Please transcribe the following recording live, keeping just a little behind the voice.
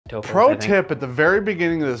tokens. Pro tip at the very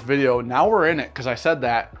beginning of this video, now we're in it because I said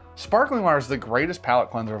that. Sparkling water is the greatest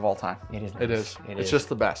palate cleanser of all time. It is. Nice. It is. It's just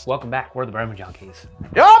the best. Welcome back. We're the Bourbon Junkies.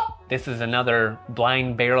 Yup! This is another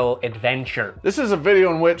blind barrel adventure. This is a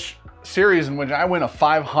video series in which I win a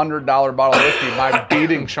 $500 bottle of whiskey by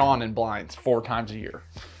beating Sean in blinds 4 times a year.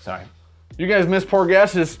 Sorry. You guys missed pour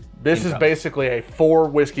guesses. This is basically a 4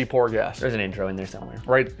 whiskey pour guess. There's an intro in there somewhere.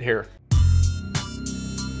 Right here.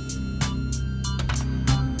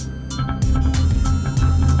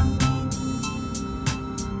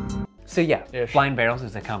 So yeah, Blind Barrels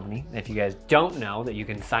is a company, if you guys don't know, that you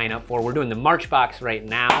can sign up for. We're doing the March box right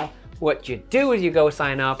now. What you do is you go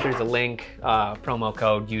sign up, there's a link, promo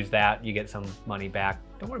code, use that, you get some money back.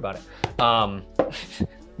 Don't worry about it.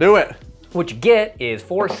 Do it. What you get is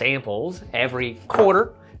 4 samples every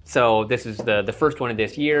quarter. So this is the first one of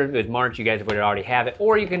this year. It was March, you guys would already have it,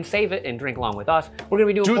 or you can save it and drink along with us. We're gonna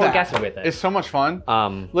be doing 4 guesses with it. It's so much fun.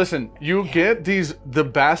 Listen, you get the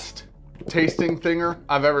best tasting thinger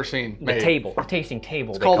I've ever seen made. The tasting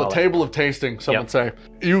table. It's called a table of tasting, some would say.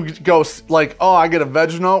 You go like, oh, I get a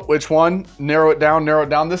veg note, which one? Narrow it down, narrow it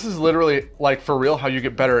down. This is literally like for real how you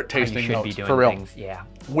get better at tasting notes, for real. Things, yeah.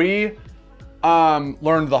 We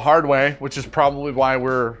learned the hard way, which is probably why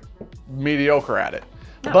we're mediocre at it.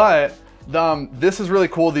 No. But this is really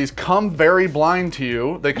cool. These come very blind to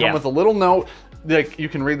you. They come with a little note. Like, you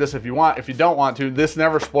can read this if you want. If you don't want to, this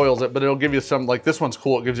never spoils it, but it'll give you some, like this one's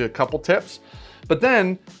cool. It gives you a couple tips. But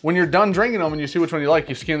then when you're done drinking them and you see which one you like,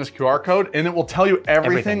 you scan this QR code and it will tell you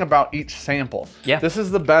everything about each sample. Yeah. This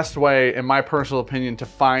is the best way, in my personal opinion, to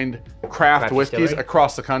find craft whiskeys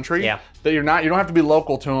across the country. Yeah. That you don't have to be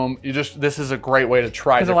local to them. This is a great way to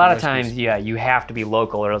try. Because a lot of times, you have to be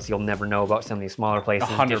local or else you'll never know about some of these smaller places.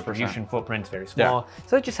 100%. Distribution footprint's very small. Yeah.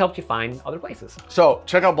 So it just helps you find other places. So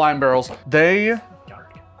check out Blind Barrels. They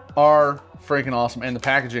are freaking awesome. And the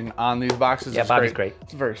packaging on these boxes is great.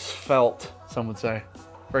 It's very svelte, some would say.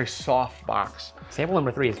 Very soft box. Sample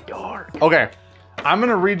number 3 is dark. Okay, I'm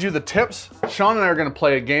gonna read you the tips. Sean and I are gonna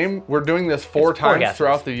play a game. We're doing this 4 times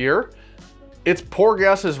throughout the year. It's pour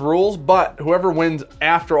guesses rules, but whoever wins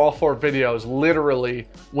after all 4 videos literally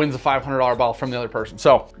wins a $500 bottle from the other person.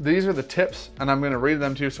 So these are the tips, and I'm gonna read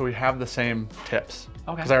them to you so we have the same tips.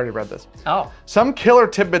 Okay. Because I already read this. Oh. Some killer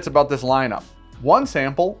tidbits about this lineup. 1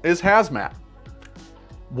 sample is hazmat.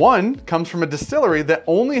 1 comes from a distillery that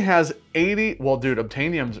only has 80, well dude,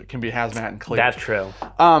 Obtainiums can be hazmat and clear. That's true.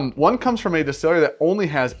 1 comes from a distillery that only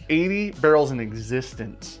has 80 barrels in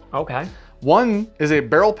existence. Okay. 1 is a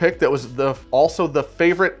barrel pick that was also the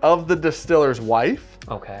favorite of the distiller's wife.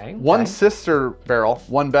 Okay. 1 sister barrel,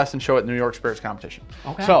 1 best in show at New York Spirits Competition.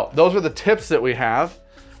 Okay. So those are the tips that we have.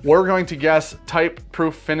 We're going to guess type,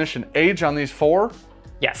 proof, finish, and age on these 4.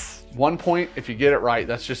 Yes. 1 point if you get it right.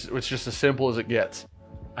 It's just as simple as it gets.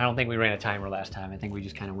 I don't think we ran a timer last time. I think we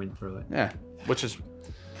just kind of went through it. Yeah, which is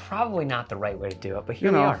probably not the right way to do it, but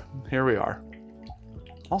here we are. Here we are.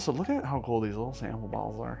 Also, look at how cool these little sample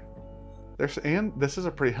bottles are. And this is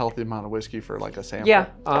a pretty healthy amount of whiskey for like a sample. Yeah,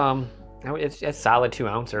 it's a solid 2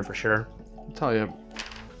 ouncer for sure. I'll tell you,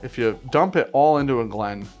 if you dump it all into a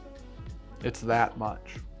Glen, it's that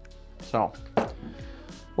much. So.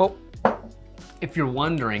 Well, if you're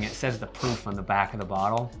wondering, it says the proof on the back of the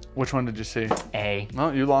bottle. Which one did you see? A.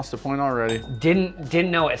 Well, you lost a point already. Didn't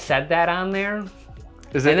know it said that on there.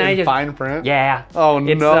 Is it in fine print? Yeah. Oh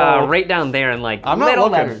no. It's right down there in like I'm little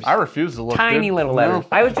not looking. letters. I refuse to look. Tiny little letters.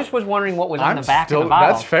 I was wondering what was on the back of the bottle.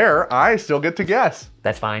 That's fair. I still get to guess.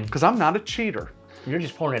 That's fine. Because I'm not a cheater. You're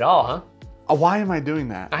just pouring it all, huh? Why am I doing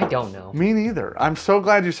that? I don't know. Me neither. I'm so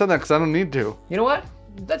glad you said that because I don't need to. You know what?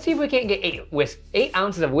 Let's see if we can't get 8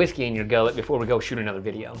 ounces of whiskey in your gullet before we go shoot another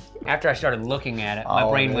video. After I started looking at it, my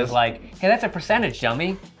brain was like, hey, that's a percentage,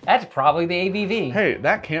 dummy. That's probably the ABV. Hey,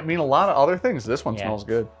 that can't mean a lot of other things. This one smells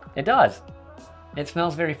good. It does. It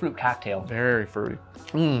smells very fruit cocktail. Very fruity.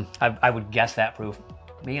 I would guess that proof.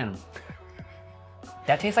 Man,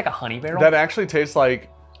 that tastes like a honey barrel. That actually tastes like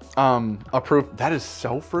a proof. That is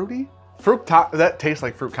so fruity. That tastes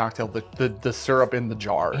like fruit cocktail, the syrup in the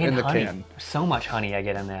jar, in the can. So much honey I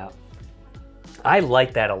get in that. I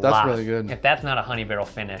like that a lot. That's really good. If that's not a honey barrel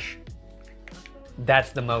finish,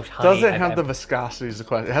 that's the most honey. Does it have the viscosity is the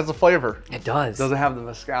question. It has the flavor. It does. Does it have the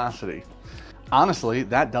viscosity? Honestly,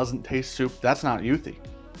 that doesn't taste soup. That's not youthy.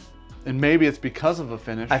 And maybe it's because of the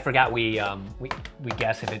finish. I forgot we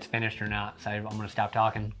guess if it's finished or not, so I'm gonna stop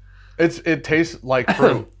talking. It tastes like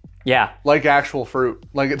fruit. Yeah. Like actual fruit.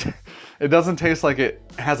 Like it doesn't taste like it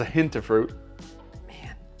has a hint of fruit.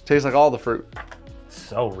 Man. It tastes like all the fruit.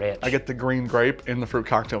 So rich. I get the green grape in the fruit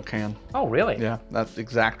cocktail can. Oh, really? Yeah, that's the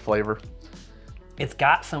exact flavor. It's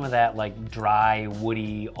got some of that like dry,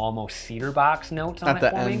 woody, almost cedar box notes on At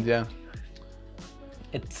the end, yeah.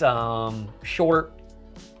 It's short,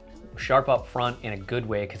 sharp up front in a good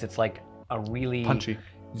way because it's like a really punchy.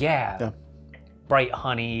 Yeah. Bright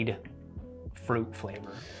honeyed fruit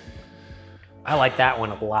flavor. I like that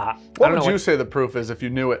one a lot. What would you say the proof is if you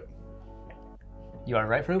knew it? You want to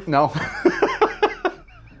write proof? No.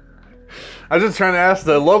 I was just trying to ask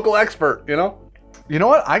the local expert, you know? You know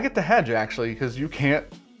what? I get to hedge, actually, because you can't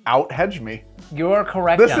out-hedge me. You're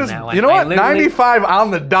correct this on is, that one. You know what? 95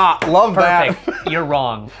 on the dot. Love perfect. that. You're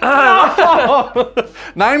wrong.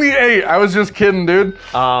 98. I was just kidding, dude.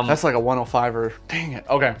 That's like a 105 or... Dang it.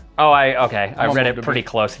 Okay. Oh, okay. I read it pretty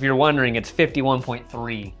close. If you're wondering, it's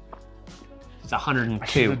 51.3. It's 102. I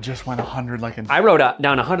should have just went 100 like in... I wrote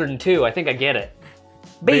down 102. I think I get it.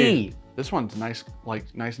 B. This one's nice,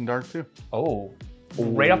 like nice and dark too. Oh.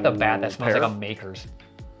 Right off the bat, that smells like a Maker's.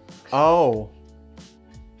 Oh.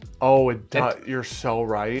 Oh, it does. You're so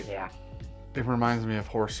right. Yeah. It reminds me of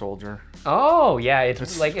Horse Soldier. Oh, yeah.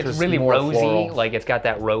 It's like, it's really rosy. Floral. Like it's got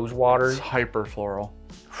that rose water. It's hyper floral.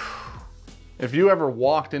 If you ever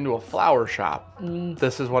walked into a flower shop,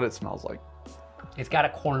 this is what it smells like. It's got a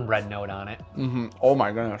cornbread note on it. Mm-hmm. Oh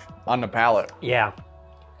my goodness. On the palate. Yeah.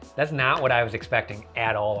 That's not what I was expecting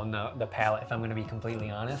at all on the palate, if I'm going to be completely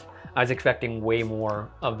honest. I was expecting way more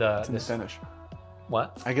of the finish.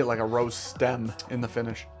 What? I get like a rose stem in the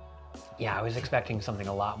finish. Yeah, I was expecting something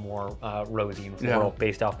a lot more rosy and floral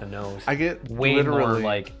based off the nose. I get way more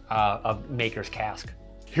like a Maker's cask.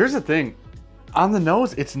 Here's the thing. On the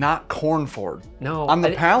nose, it's not corn forward. No. On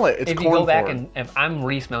the palate, it's corn forward. If you go back and if I'm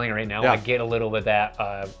re-smelling it right now, I get a little bit of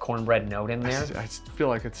that cornbread note in there. I feel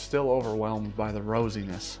like it's still overwhelmed by the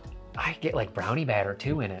rosiness. I get like brownie batter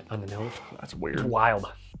too in it on the nose. That's weird. It's wild.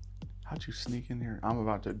 How'd you sneak in here? I'm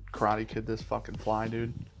about to Karate Kid this fucking fly,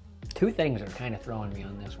 dude. Two things are kind of throwing me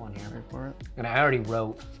on this one here. Wait for it. And I already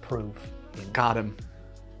wrote proof. Got him.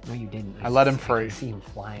 No, you didn't. I let him free. I see him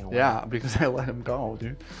flying away. Yeah, because I let him go,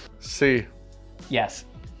 dude. C. Yes.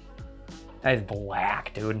 That is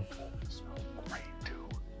black, dude. It smells great,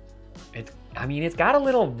 dude. I mean, it's got a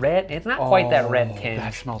little red. It's not quite that red tinge.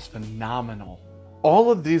 That smells phenomenal.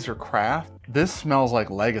 All of these are craft. This smells like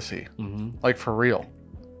legacy. Like for real.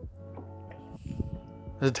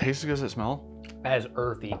 Does it taste as good as it smells? That is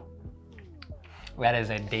earthy. That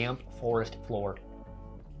is a damp forest floor.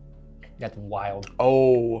 That's wild.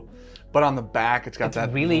 Oh, but on the back, it's got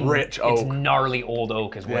that really rich oak. It's gnarly old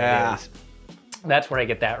oak is what it is. That's where I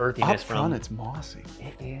get that earthiness from. Up front, it's mossy.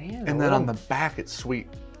 It is. And then on the back, it's sweet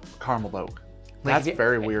caramel oak. That's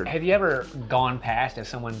very weird. Have you ever gone past if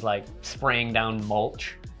someone's like spraying down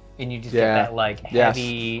mulch and you just get that like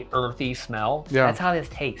heavy, earthy smell? Yeah. That's how this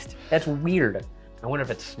tastes. That's weird. I wonder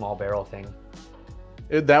if it's a small barrel thing.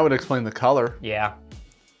 That would explain the color. Yeah.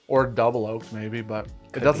 Or double oaked maybe, but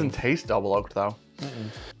it doesn't taste double oaked though.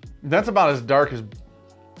 That's about as dark as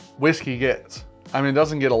whiskey gets. I mean, it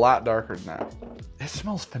doesn't get a lot darker than that. It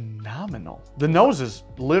smells phenomenal. The nose is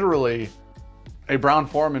literally a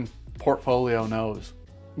Brown-Forman portfolio nose.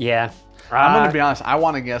 Yeah. I'm going to be honest. I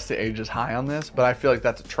want to guess the age is high on this, but I feel like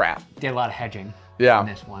that's a trap. Did a lot of hedging on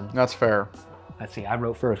this one. That's fair. Let's see. I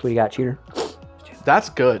wrote first. What do you got, Cheater? That's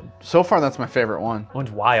good. So far, that's my favorite one.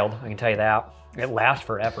 One's wild. I can tell you that. It lasts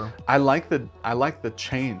forever. I like the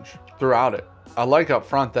change throughout it. I like up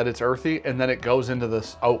front that it's earthy and then it goes into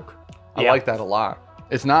this oak. I like that a lot.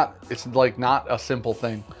 It's like not a simple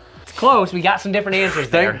thing. It's close. We got some different answers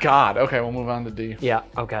there. Thank God. Okay, we'll move on to D. Yeah,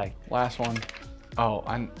 okay. Last one. Oh,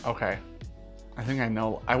 okay. I think I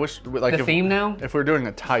know. I wish, like, the theme now? If we're doing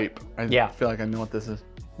a type, I feel like I know what this is.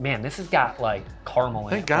 Man, this has got like caramel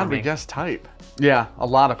in it. Thank God we guessed type. Yeah, a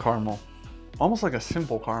lot of caramel. Almost like a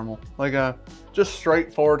simple caramel. Like a just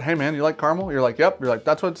straightforward, hey man, you like caramel? You're like, yep. You're like,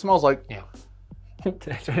 that's what it smells like. Yeah.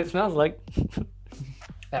 That's what it smells like.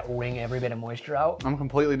 That wring every bit of moisture out. I'm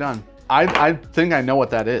completely done. I think I know what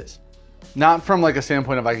that is. Not from like a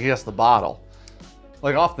standpoint of I guess the bottle.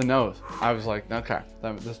 Like off the nose. I was like, okay,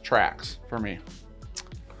 this tracks for me.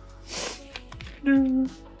 Nope,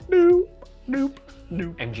 nope, nope,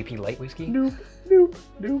 nope. MGP light whiskey? Nope, nope,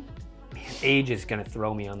 nope. Man, age is gonna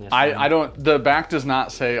throw me on this. I don't, the back does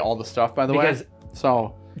not say all the stuff by the way.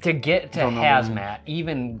 So. To get to hazmat,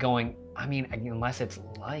 even going, I mean, unless it's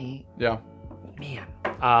light. Yeah. Man.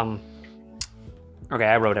 Okay,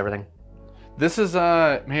 I wrote everything. This is,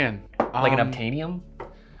 man. Like an Obtainium?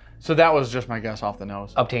 So that was just my guess off the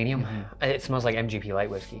nose. Obtainium? It smells like MGP light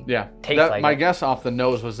whiskey. Yeah. Tastes like my guess off the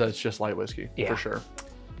nose was that it's just light whiskey, for sure.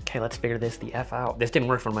 Okay, let's figure this the F out. This didn't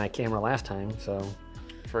work for my camera last time, so.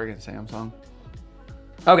 Friggin' Samsung.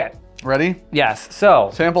 Okay. Ready? Yes,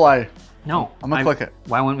 so. Sample I. No. I'm gonna click it.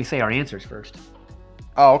 Why wouldn't we say our answers first?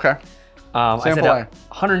 Oh, okay. I said Sample A.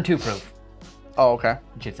 102 proof, Oh, okay.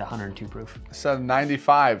 which is 102 proof. I said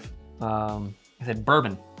 95. I said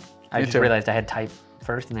bourbon. I Me just too. realized I had type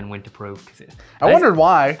first and then went to proof. I wondered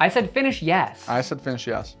why. I said finish, yes. I said finish,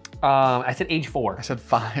 yes. I said age 4. I said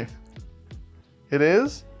 5. It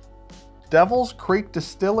is Devil's Creek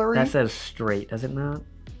Distillery. That says straight, does it not?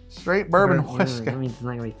 Straight bourbon Yeah, whiskey. that means it's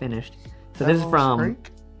not gonna be finished. So this is from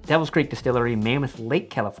Creek? Devil's Creek Distillery, Mammoth Lake,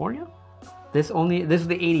 California. This is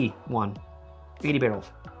the 81, 80 barrels.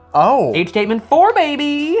 Oh. Age statement 4,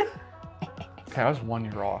 baby. Okay, I was 1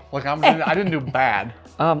 year off. Like I didn't do bad.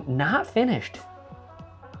 Not finished.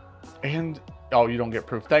 And oh, you don't get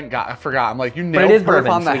proof. Thank God. I forgot. I'm like, you But nailed it is proof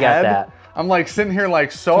bourbon, on so the we got head. that. I'm like sitting here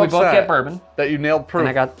like so We upset both get bourbon, that you nailed proof. and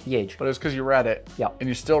I got the age. But it was because you read it. Yep. And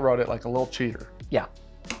you still wrote it like a little cheater. Yeah.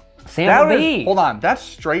 Sample B. Hold on, that's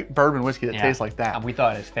straight bourbon whiskey that Yeah. tastes like that. We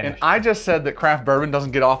thought it was And finished. I just said that craft bourbon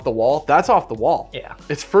doesn't get off the wall. That's off the wall. Yeah.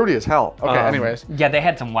 It's fruity as hell. Okay, anyways. Yeah, they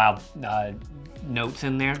had some wild notes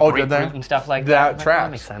in there. Oh, did they? Grapefruit and stuff like that. That tracks.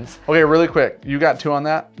 That makes sense. Okay, really quick. You got 2 on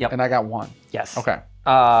that? Yep. And I got 1. Yes. Okay.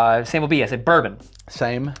 Sample B, I said bourbon.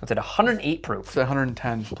 Same. I said 108 proof. It's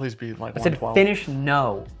 110. Please be like I said 112. finish,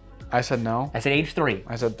 no. I said no. I said age 3.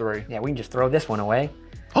 I said 3. Yeah, we can just throw this one away.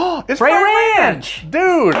 Oh, it's Frey Frey Ranch!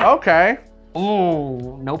 Dude, okay.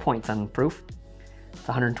 Ooh, no points on proof. It's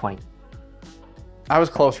 120. I was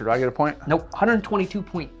closer. Do I get a point? Nope,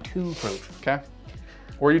 122.2 proof. Okay.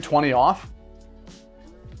 Were you 20 off?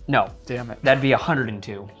 No, Damn it. that'd be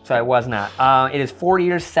 102. So I was not. It is 4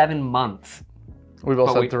 years, 7 months. We both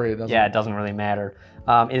But said we- 3, doesn't Yeah, it? it doesn't really matter.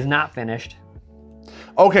 It is not finished.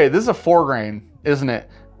 Okay, this is a 4 grain, isn't it?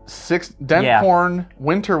 6 dent Yeah. corn,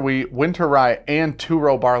 winter wheat, winter rye, and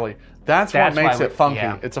 2-row barley. That's what makes why it funky.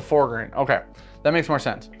 yeah. It's a 4 grain. Okay, that makes more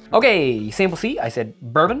sense. Okay, sample C, I said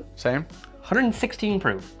bourbon, Same. 116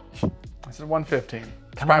 proof. I said 115.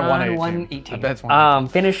 It's Come probably on, 118. 118. I bet it's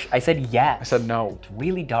 118. Finish, I said yes. I said no. It's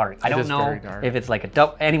really dark. I don't is know very dark. if it's like a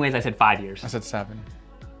double. Anyways, I said 5 years. I said 7.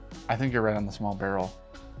 I think you're right on the small barrel.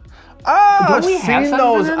 Ah, Don't I've we have seen some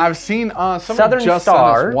those. of them? I've seen somebody Southern just sent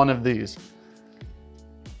Star. us one of these.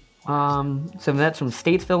 So that's from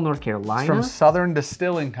Statesville, North Carolina. It's from Southern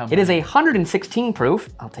Distilling Company. It is a 116 proof.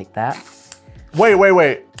 I'll take that. Wait.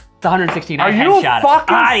 It's 116. Are I you headshot it.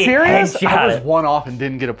 fucking I serious? headshot I was it. 1 off and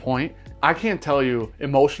didn't get a point. I can't tell you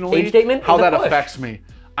emotionally Age statement how is a that push. affects me.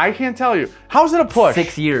 I can't tell you. How's it a push?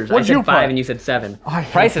 6 years. What'd I said you 5 put? and you said 7. I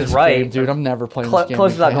hate Price is this right. game, dude. I'm never playing this game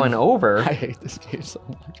Close without again. going over. I hate this game so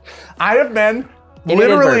much. I have been it is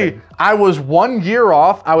literally. bourbon. I was 1 year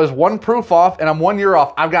off. I was 1 proof off, and I'm 1 year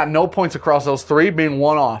off. I've got no points across those 3, being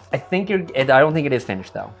 1 off. I don't think it is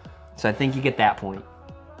finished though. So I think you get that point.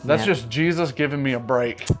 That's Yeah. just Jesus giving me a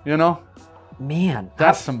break. You know? Man,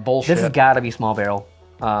 That's some bullshit. This has got to be small barrel.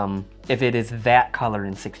 If it is that color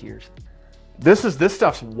in 6 years. This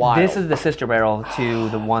stuff's wild. This is the sister barrel to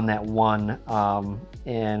the one that won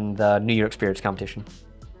in the New York Spirits competition.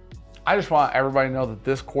 I just want everybody to know that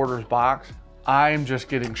this quarter's box, I'm just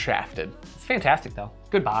getting shafted. It's fantastic though.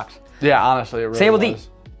 Good box. Yeah, honestly, it really Sample D. was.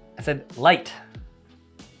 I said light.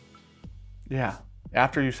 Yeah,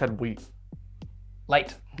 after you said wheat.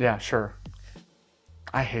 Light. Yeah, sure.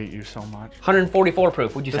 I hate you so much. 144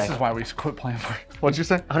 proof. What'd you This say? is why we quit playing. What'd you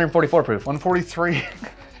say? 144 proof. 143.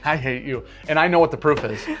 I hate you. And I know what the proof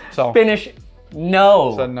is. So Finish.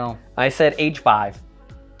 No. said no. I said age 5.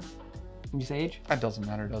 Did you say age? That doesn't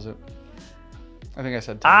matter, does it? I think I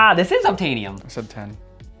said 10. Ah, this is Obtanium. I said 10.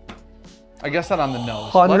 I guess that on the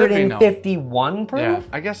nose. Let it be known. 151 proof? Yeah,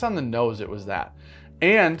 I guess on the nose it was that.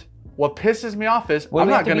 And what pisses me off is Will I'm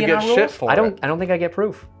we not have to going to be in get our shit rules? for I it. don't think I get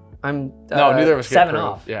proof. I'm No, neither of us get 7 proof.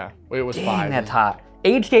 off. Yeah, it was Dang, 5. that's hot.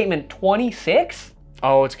 Age statement 26?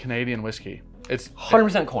 Oh, it's Canadian whiskey. It's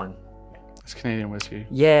 100% corn. It's Canadian whiskey.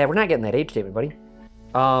 Yeah, we're not getting that age statement, buddy.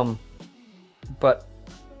 But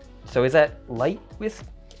so is that light whiskey?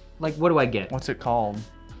 Like, what do I get? What's it called?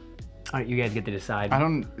 All right, you guys get to decide. I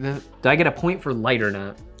don't. Do I get a point for light or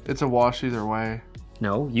not? It's a wash either way.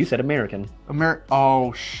 No, you said American.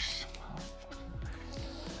 Oh,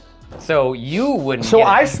 So you wouldn't. So get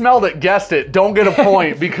I it. smelled it, guessed it. Don't get a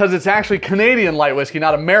point because it's actually Canadian light whiskey,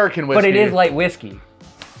 not American whiskey. But it is light whiskey.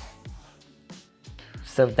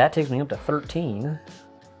 So that takes me up to 13.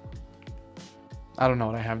 I don't know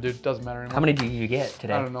what I have, dude. Doesn't matter anymore. How many do you get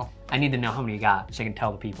today? I don't know. I need to know how many you got so I can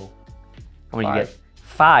tell the people. How many you 5. get?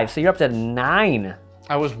 5. So you're up to 9.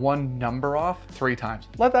 I was 1 number off 3 times.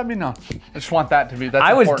 Let that be known. I just want that to be. That's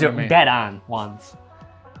I was important to me. dead on once.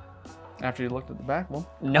 After you looked at the back, well,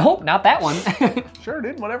 Nope, not that one. sure,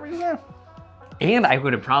 dude. Whatever you say. And I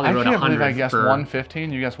would have probably wrote 100. I can't believe I guessed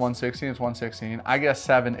 115. You guessed 116. It's 116. I guess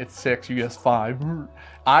 7. It's 6. You guessed 5.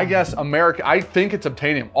 I guess America. I think it's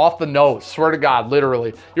Obtainium. Off the nose. Swear to God,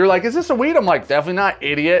 literally. You're like, is this a weed? I'm like, definitely not,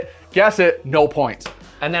 idiot. Guess it. No points.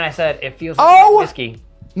 And then I said, it feels like whiskey.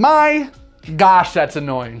 My gosh, that's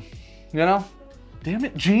annoying. You know? Damn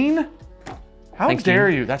it, Gene. How dare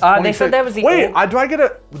you? That's 26. They said that was the Wait, do I get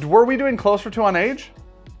a... Were we doing closer to on age?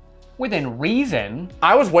 Within reason.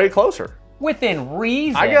 I was way closer. Within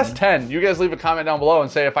reason. I guess 10. You guys leave a comment down below and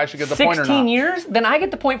say if I should get the point or not. 16 years? Then I get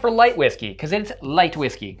the point for light whiskey, because it's light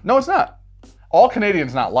whiskey. No, it's not. All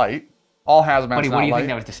Canadian's not light. All hazmat's not light. What do you think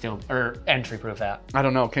that was distilled, or entry proof at? I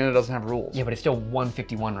don't know. Canada doesn't have rules. Yeah, but it's still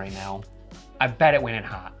 151 right now. I bet it went in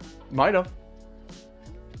hot. Might have.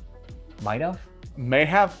 Might have? May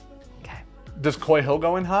have. Okay. Does Coy Hill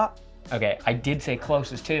go in hot? Okay, I did say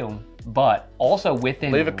closest to, but also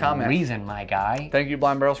within Leave a comment. reason, my guy. Thank you,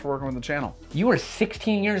 Blind Barrels, for working with the channel. You were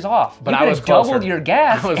 16 years off. But you I was closer. doubled your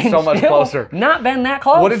guess. I was so much closer. Not been that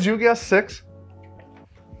close. What did you guess? 6?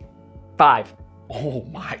 5. Oh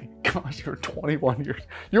my gosh, you're 21 years.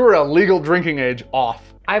 You were a legal drinking age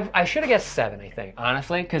off. I should have guessed 7, I think,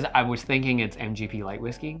 honestly, because I was thinking it's MGP light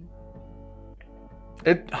whiskey.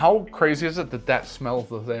 How crazy is it that that smells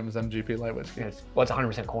the same as MGP light whiskey? Well, it's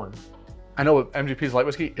 100% corn. I know MGP's light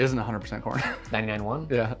whiskey isn't 100% corn. 99.1?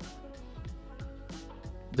 Yeah.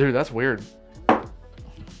 Dude, that's weird.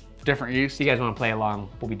 Different yeast. If you guys want to play along,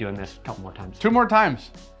 we'll be doing this a couple more times. 2 more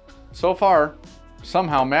times. So far,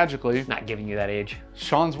 somehow, magically, not giving you that age.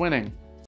 Sean's winning.